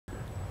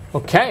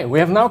Okay, we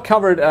have now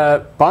covered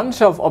a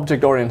bunch of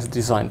object-oriented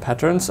design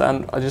patterns,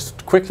 and I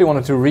just quickly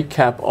wanted to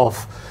recap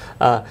of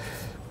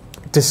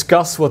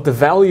discuss what the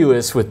value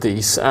is with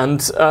these. And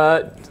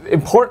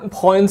important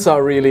points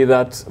are really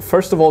that,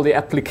 first of all, the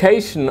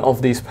application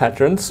of these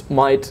patterns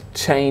might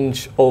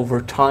change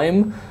over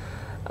time.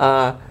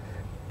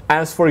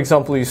 As, for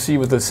example, you see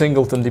with the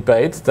singleton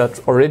debate, that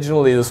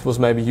originally this was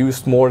maybe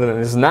used more than it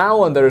is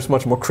now, and there is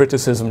much more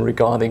criticism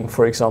regarding,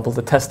 for example,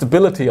 the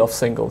testability of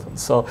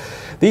singletons. So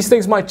these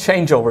things might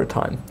change over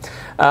time.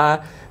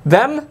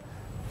 Then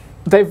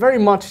they very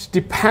much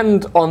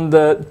depend on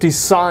the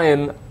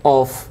design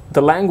of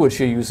the language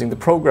you're using, the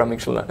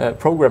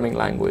programming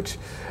language.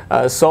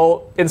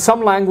 So in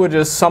some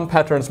languages, some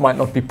patterns might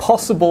not be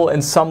possible.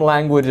 In some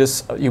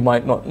languages, you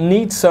might not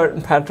need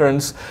certain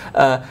patterns,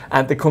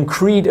 and the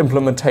concrete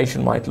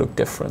implementation might look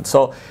different.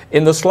 So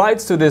in the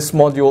slides to this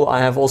module, I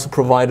have also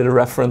provided a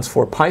reference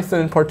for Python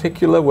in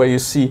particular, where you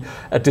see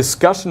a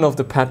discussion of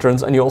the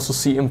patterns, and you also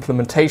see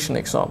implementation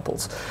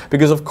examples.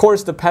 Because of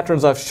course, the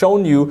patterns I've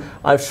shown you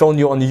on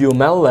the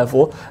UML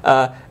level,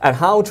 and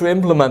how to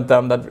implement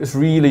them, that is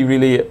really,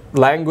 really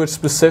language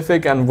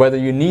specific, and whether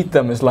you need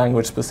them is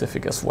language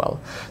specific as well.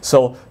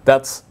 So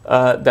that's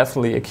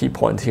definitely a key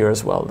point here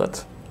as well,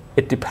 that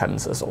it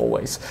depends as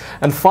always.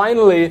 And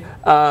finally,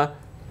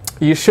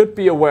 you should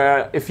be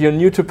aware, if you're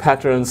new to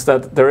patterns,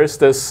 that there is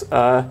this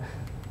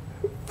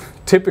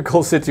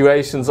typical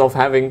situations of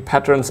having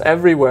patterns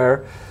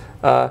everywhere.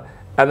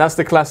 And that's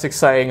the classic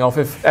saying of,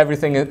 if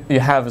everything you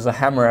have is a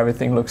hammer,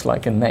 everything looks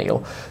like a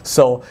nail.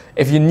 So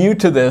if you're new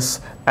to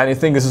this and you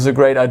think this is a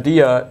great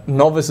idea,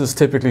 novices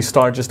typically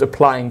start just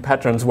applying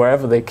patterns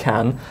wherever they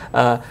can,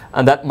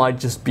 and that might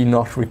just be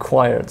not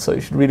required. So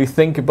you should really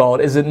think about,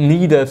 is it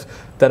needed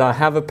that I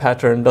have a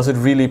pattern? Does it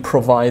really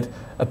provide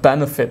a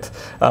benefit?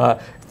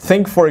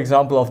 Think, for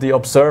example, of the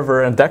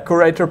observer and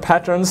decorator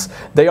patterns.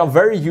 They are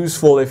very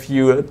useful if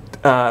you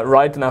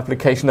write an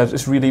application that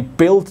is really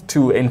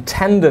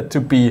intended to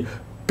be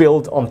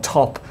built on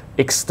top,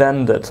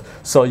 extended.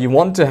 So you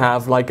want to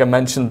have, like I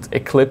mentioned,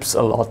 Eclipse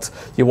a lot.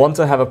 You want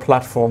to have a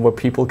platform where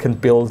people can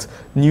build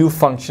new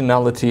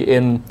functionality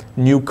in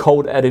new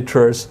code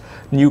editors,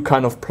 new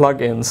kind of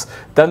plugins.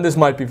 Then this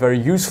might be very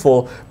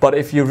useful. But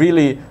if you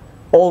really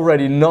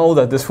already know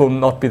that this will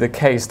not be the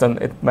case, then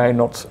it may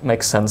not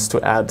make sense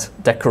to add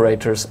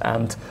decorators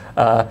and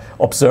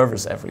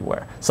observers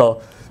everywhere.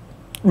 So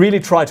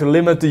really try to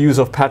limit the use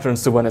of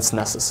patterns to when it's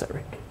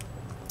necessary.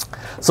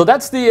 So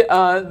that's the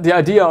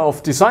idea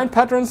of design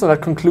patterns, and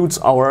that concludes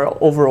our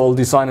overall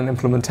design and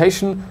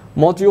implementation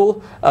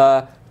module.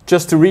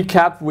 Just to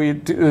recap, we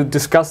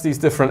discussed these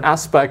different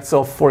aspects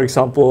of, for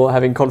example,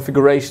 having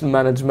configuration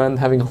management,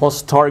 having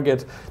host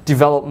target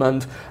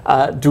development,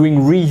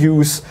 doing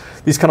reuse,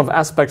 these kind of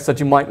aspects that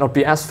you might not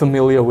be as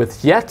familiar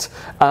with yet.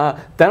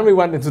 Then we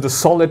went into the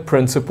solid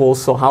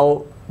principles,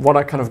 so what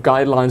are kind of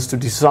guidelines to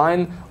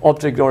design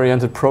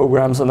object-oriented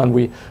programs, and then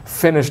we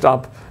finished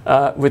up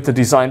with the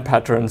design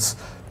patterns,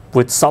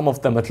 with some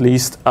of them at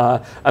least.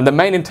 And the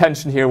main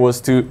intention here was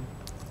to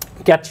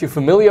get you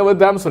familiar with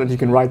them so that you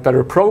can write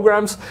better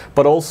programs,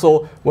 but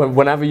also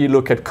whenever you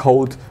look at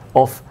code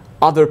of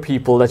other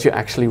people, that you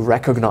actually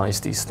recognize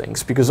these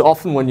things. Because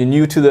often when you're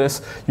new to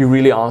this, you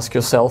really ask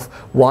yourself,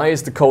 why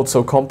is the code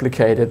so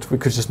complicated? We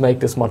could just make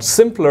this much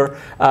simpler,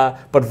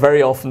 but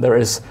very often there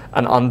is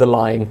an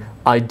underlying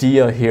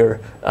idea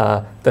here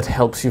that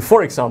helps you,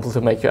 for example,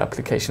 to make your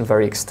application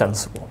very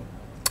extensible.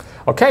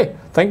 Okay,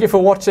 thank you for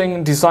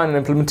watching Design and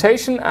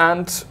Implementation,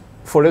 and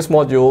for this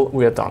module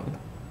we are done.